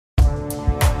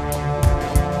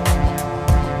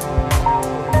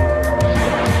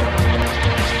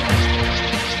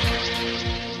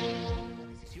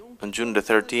June the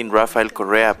 13th, Rafael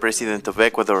Correa, president of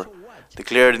Ecuador,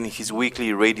 declared in his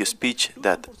weekly radio speech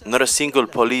that not a single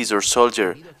police or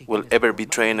soldier will ever be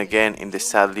trained again in the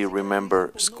sadly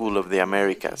remembered School of the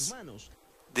Americas.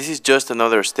 This is just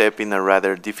another step in a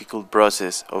rather difficult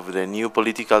process of the new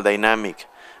political dynamic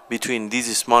between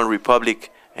this small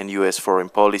republic and U.S. foreign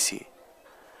policy.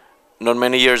 Not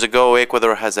many years ago,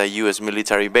 Ecuador has a U.S.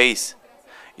 military base.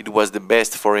 It was the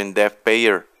best foreign debt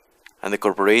payer, and the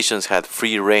corporations had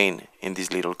free reign in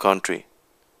this little country.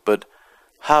 But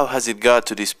how has it got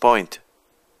to this point?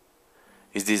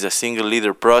 Is this a single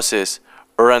leader process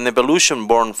or an evolution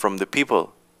born from the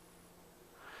people?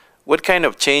 What kind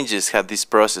of changes had this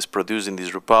process produced in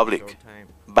this republic?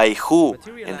 By who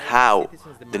and how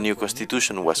the new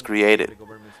constitution was created?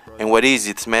 And what is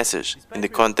its message in the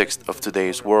context of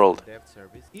today's world?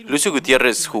 Lucio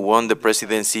Gutierrez, who won the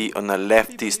presidency on a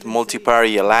leftist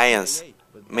multi-party alliance,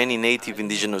 many native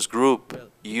indigenous groups,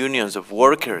 unions of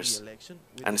workers,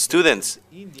 and students,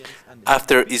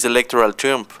 after his electoral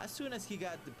triumph,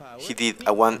 he did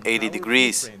a 180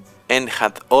 degrees and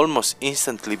had almost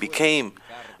instantly became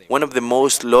one of the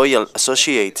most loyal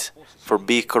associates for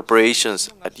big corporations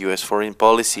at U.S. foreign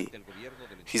policy.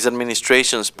 His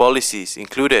administration's policies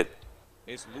included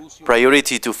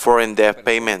priority to foreign debt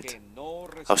payment,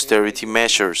 austerity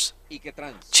measures,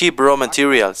 cheap raw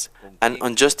materials, and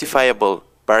unjustifiable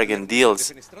bargain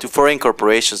deals to foreign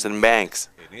corporations and banks.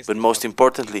 But most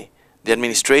importantly, the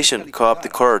administration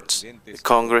co-opted the courts, the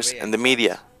Congress, and the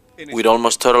media. With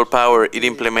almost total power, it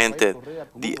implemented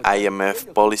the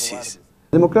IMF policies.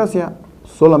 La democracia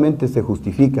solamente se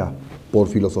justifica por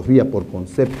filosofía, por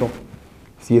concepto,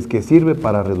 si es que sirve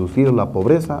para reducir la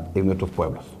pobreza en nuestros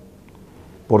pueblos.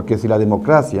 Porque si la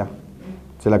democracia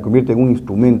se la convierte en un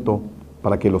instrumento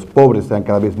para que los pobres sean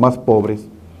cada vez más pobres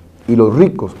y los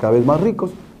ricos cada vez más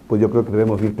ricos, pues yo creo que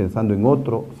debemos ir pensando en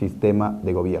otro sistema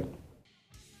de gobierno.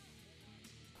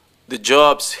 The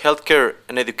jobs, healthcare,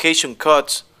 and education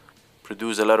cuts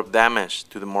produce a lot of damage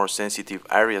to the more sensitive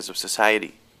areas of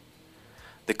society.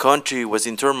 The country was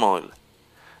in turmoil.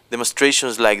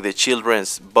 Demonstrations like the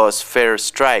children's bus fare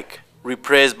strike,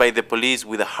 repressed by the police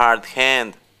with a hard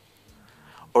hand,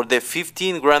 or the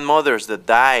 15 grandmothers that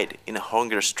died in a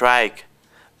hunger strike,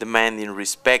 demanding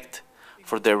respect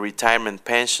for their retirement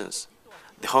pensions.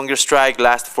 The hunger strike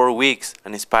lasted 4 weeks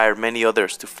and inspired many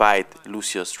others to fight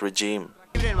Lucio's regime.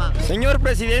 Señor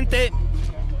presidente,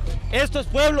 esto es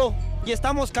pueblo y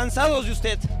estamos cansados de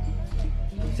usted.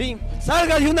 Sí,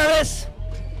 salga de una vez,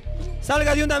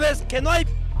 que no hay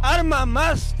arma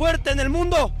más fuerte en el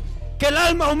mundo que el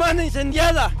alma humana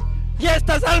incendiada. Y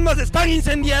estas almas están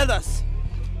incendiadas.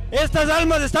 Estas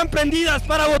almas están prendidas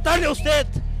para votarle a usted.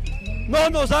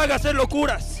 No nos haga hacer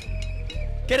locuras.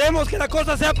 Queremos que la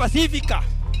cosa sea pacífica.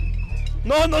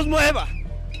 No nos mueva.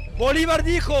 Bolívar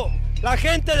dijo, la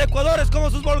gente de Ecuador es como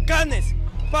sus volcanes.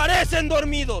 Parecen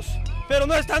dormidos, pero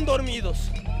no están dormidos.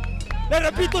 Le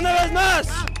repito una vez más.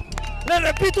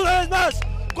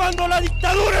 Cuando la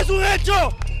dictadura es un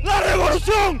hecho, la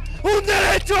revolución un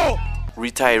derecho.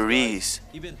 Retirees,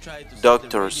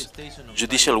 doctors,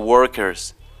 judicial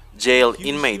workers, jail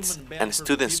inmates, and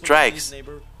student strikes,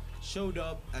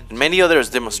 and many others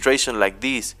demonstrations like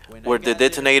these were the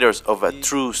detonators of a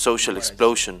true social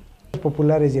explosion.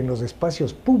 Populares y en los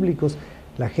espacios públicos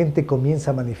la gente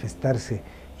comienza a manifestarse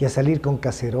y a salir con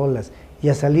cacerolas y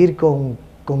a salir con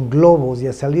globos y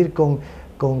a salir con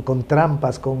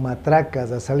trampas, con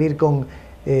matracas, a salir con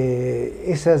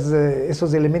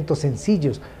esos elementos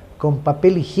sencillos, con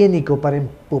papel higiénico para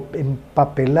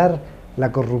empapelar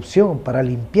la corrupción, para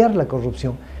limpiar la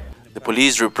corrupción. The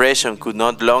police repression could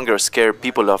not longer scare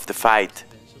people off the fight.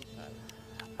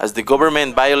 As the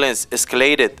government violence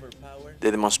escalated, the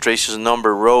demonstrations'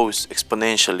 number rose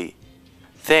exponentially,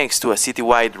 thanks to a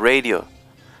citywide radio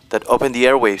that opened the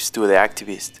airwaves to the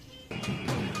activists.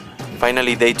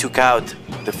 Finally, they took out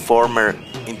the former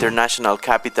international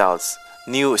capital's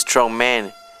new strong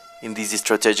men in this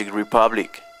strategic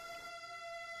republic.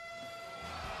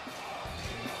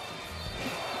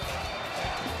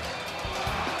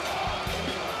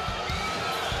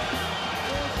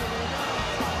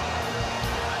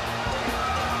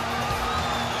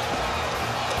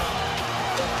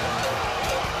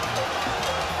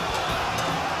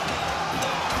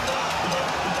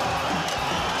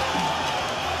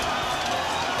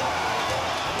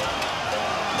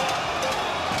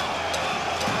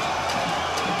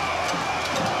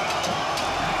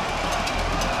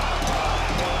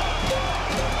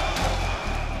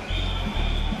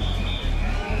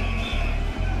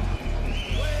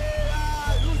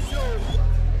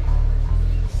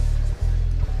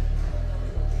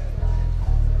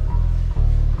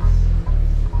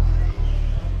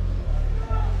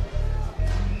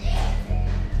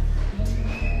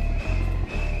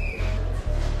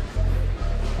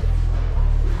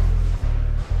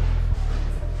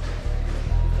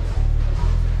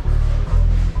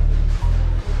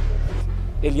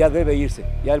 él ya debe irse.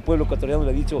 Ya el pueblo ecuatoriano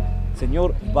le ha dicho,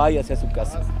 señor, váyase a su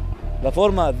casa. La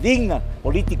forma digna,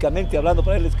 políticamente hablando,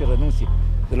 para él es que renuncie.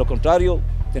 De lo contrario,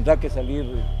 tendrá que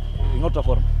salir en otra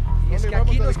forma. Es que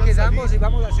aquí nos quedamos y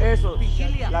vamos a hacer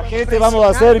vigilia. La gente vamos a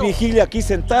hacer vigilia aquí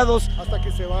sentados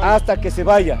hasta que se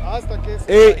vaya.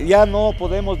 Ya no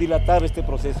podemos dilatar este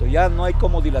proceso, ya no hay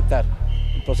cómo dilatar.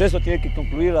 El proceso tiene que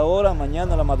concluir ahora,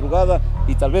 mañana, a la madrugada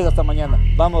y tal vez hasta mañana.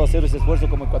 Vamos a hacer ese esfuerzo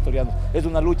como ecuatorianos. Es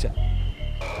una lucha.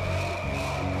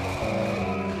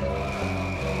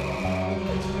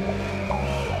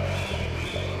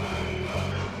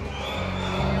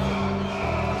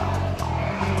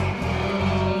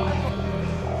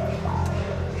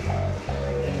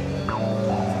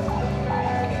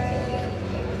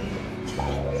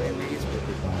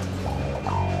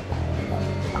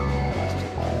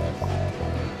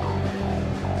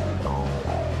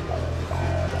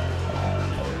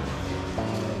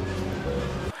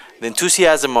 The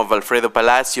enthusiasm of Alfredo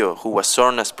Palacio, who was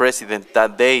sworn as president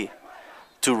that day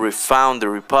to refound the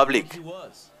republic,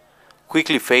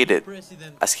 quickly faded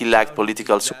as he lacked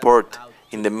political support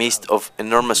in the midst of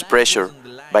enormous pressure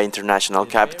by international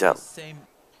capital.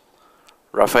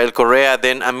 Rafael Correa,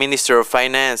 then a minister of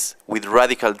finance with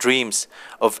radical dreams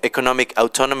of economic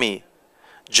autonomy,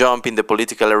 jumped in the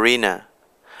political arena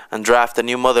and drafted a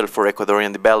new model for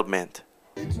Ecuadorian development.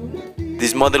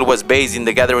 This model was based in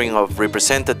the gathering of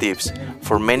representatives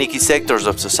for many key sectors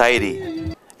of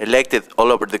society, elected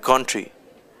all over the country,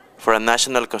 for a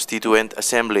national constituent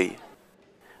assembly,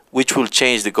 which will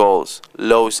change the goals,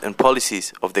 laws and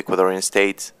policies of the Ecuadorian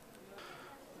states.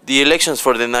 The elections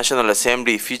for the National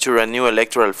Assembly feature a new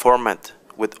electoral format,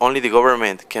 with only the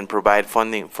government can provide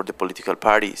funding for the political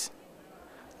parties,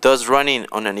 thus running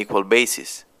on an equal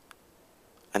basis,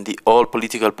 and the all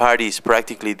political parties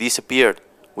practically disappeared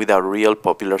without real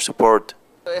popular support.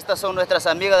 Estas son nuestras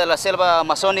amigas de la selva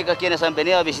amazónica quienes han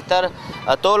venido a visitar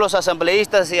a todos los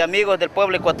asambleístas y amigos del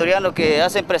pueblo ecuatoriano que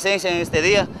hacen presencia en este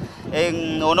día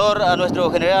en honor a nuestro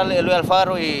general Eloy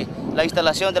Alfaro y la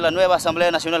instalación de la nueva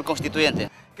Asamblea Nacional Constituyente.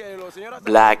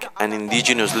 Black and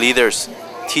indigenous leaders,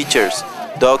 teachers,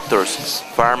 doctors,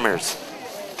 farmers,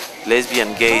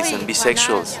 lesbian, gays and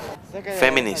bisexuals,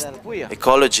 feminists,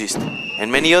 ecologists,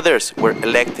 and many others were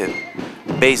elected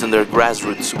based on their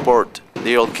grassroots support.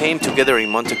 They all came together in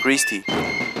Montecristi,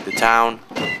 the town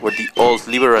where the old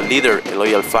liberal leader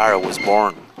Eloy Alfaro was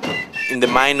born. In the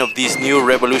mind of these new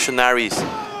revolutionaries,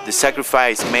 the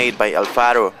sacrifice made by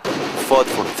Alfaro, who fought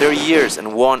for 30 years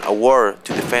and won a war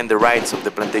to defend the rights of the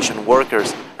plantation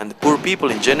workers and the poor people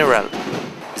in general,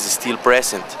 is still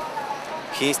present.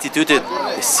 He instituted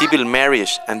a civil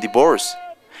marriage and divorce,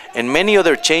 and many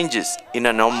other changes in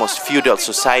an almost feudal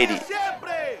society,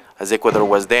 as Ecuador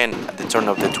was then at the turn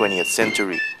of the 20th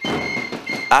century.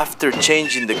 After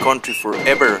changing the country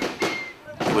forever,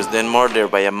 he was then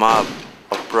murdered by a mob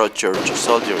of pro-church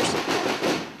soldiers,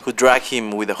 who dragged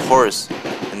him with a horse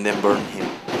and then burned him.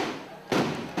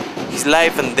 His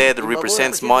life and death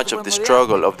represents much of the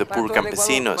struggle of the poor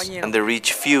campesinos and the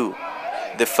rich few.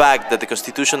 The fact that the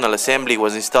Constitutional Assembly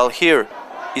was installed here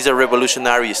is a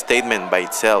revolutionary statement by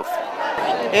itself.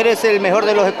 Eres el mejor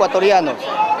de los ecuatorianos.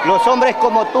 Los hombres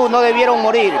como tú no debieron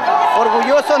morir.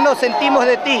 Orgullosos nos sentimos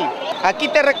de ti. Aquí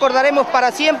te recordaremos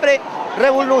para siempre.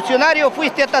 Revolucionario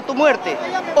fuiste hasta tu muerte.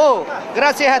 Oh,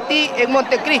 gracias a ti en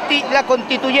Montecristi la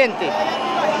Constituyente.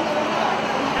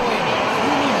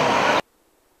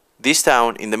 This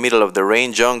town, in the middle of the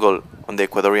rain jungle on the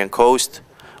Ecuadorian coast,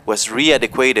 was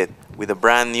readequated with a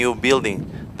brand new building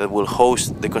that will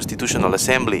host the Constitutional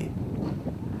Assembly.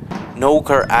 No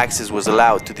car access was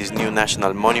allowed to this new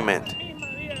national monument.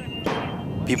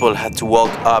 People had to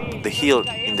walk up the hill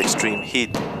in the extreme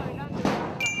heat.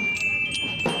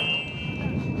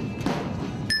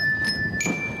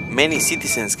 Many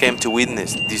citizens came to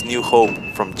witness this new hope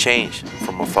from change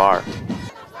from afar.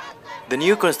 The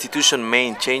new constitution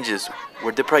main changes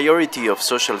were the priority of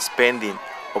social spending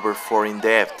over foreign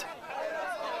debt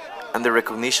and the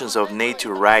recognitions of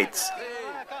nature rights.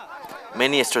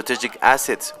 Many strategic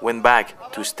assets went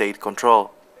back to state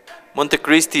control.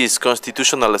 Montecristi's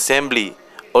Constitutional Assembly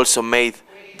also made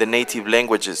the native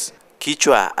languages,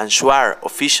 Quichua and Shuar,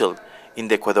 official in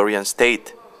the Ecuadorian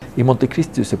state. Y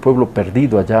Montecristi, ese pueblo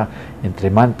perdido allá entre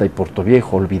Manta y Puerto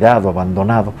Viejo, olvidado,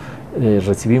 abandonado,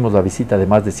 recibimos la visita de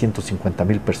más de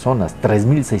 150.000 personas,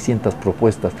 3.600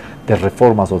 propuestas de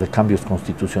reformas o de cambios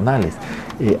constitucionales.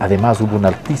 Además hubo una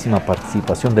altísima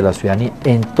participación de la ciudadanía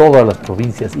en todas las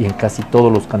provincias y en casi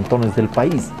todos los cantones del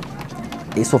país.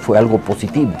 Eso fue algo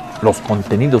positivo. Los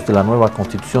contenidos de la nueva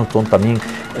Constitución son también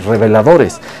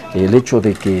reveladores. El hecho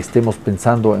de que estemos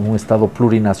pensando en un Estado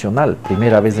plurinacional,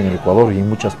 primera vez en el Ecuador y en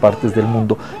muchas partes del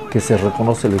mundo, que se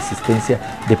reconoce la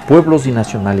existencia de pueblos y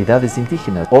nacionalidades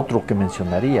indígenas. Otro que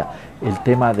mencionaría, el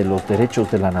tema de los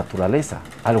derechos de la naturaleza,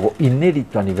 algo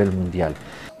inédito a nivel mundial.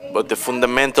 But the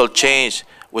fundamental change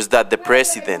was that the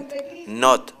president,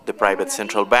 not the private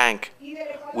central bank,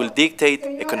 will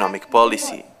dictate economic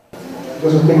policy. Yo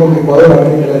sostengo que Ecuador,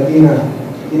 América Latina,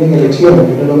 tienen elecciones,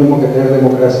 que no es lo mismo que tener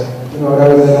democracia. No habrá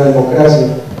verdadera democracia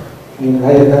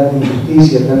mientras haya tanta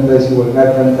injusticia, tanta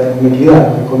desigualdad, tanta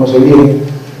inequidad, que conoce bien.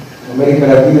 América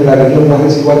Latina es la región más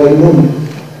desigual del mundo.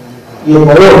 Y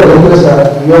Ecuador, dentro de esa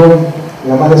región,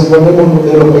 la más desigual del mundo,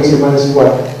 es de los países más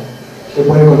desiguales. Usted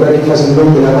puede encontrar que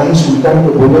fácilmente la más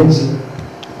insultante violencia,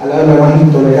 al lado de la más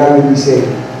intolerable miseria.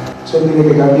 Eso tiene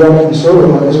que cambiar y solo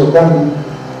cuando eso cambie,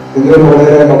 tendremos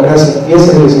verdadera democracia, y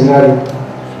ese es el escenario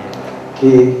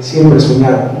que siempre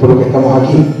soñamos, por lo que estamos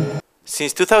aquí.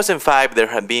 Since 2005, there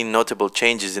have been notable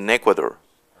changes in Ecuador.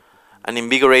 An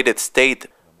invigorated state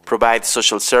provides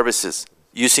social services,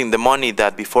 using the money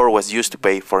that before was used to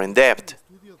pay foreign debt.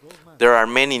 There are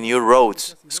many new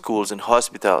roads, schools and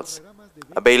hospitals,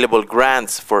 available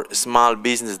grants for small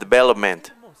business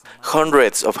development,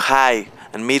 hundreds of high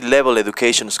and mid-level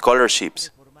education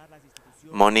scholarships,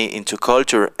 money into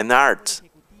culture and arts,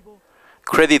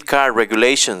 credit card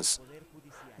regulations,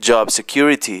 job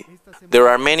security. There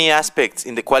are many aspects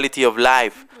in the quality of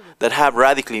life that have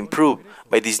radically improved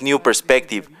by this new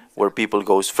perspective where people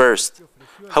goes first.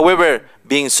 However,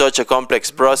 being such a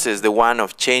complex process, the one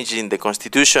of changing the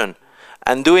constitution,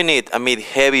 and doing it amid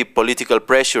heavy political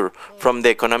pressure from the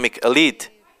economic elite,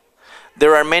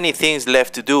 there are many things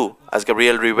left to do, as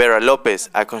Gabriel Rivera López,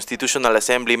 a Constitutional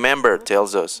Assembly member,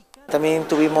 tells us. También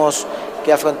tuvimos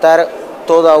que afrontar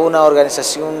toda una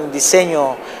organización, un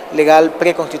diseño legal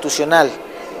preconstitucional,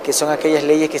 que son aquellas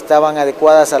leyes que estaban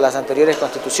adecuadas a las anteriores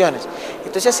constituciones.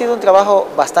 Entonces ha sido un trabajo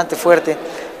bastante fuerte,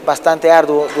 bastante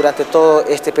arduo durante todo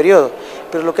este periodo.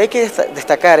 Pero lo que hay que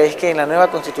destacar es que en la nueva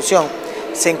constitución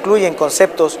se incluyen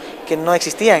conceptos que no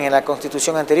existían en la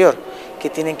constitución anterior, que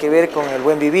tienen que ver con el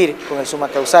buen vivir, con el summa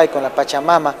causale, con la Pacha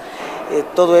Mama,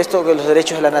 todo esto de los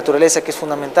derechos de la naturaleza, que es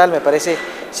fundamental. Me parece,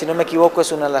 si no me equivoco,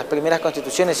 es una de las primeras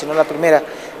constituciones, si no la primera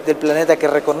del planeta que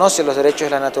reconoce los derechos de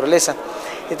la naturaleza.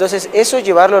 Entonces, eso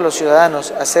llevarlo a los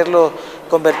ciudadanos, hacerlo,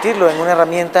 convertirlo en una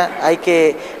herramienta, hay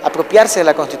que apropiarse de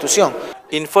la Constitución.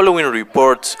 In following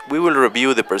reports, we will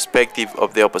review the perspective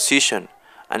of the opposition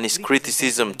and its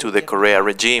criticism to the Correa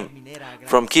regime.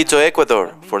 From Quito,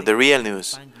 Ecuador, for The Real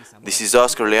News, this is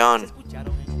Oscar León.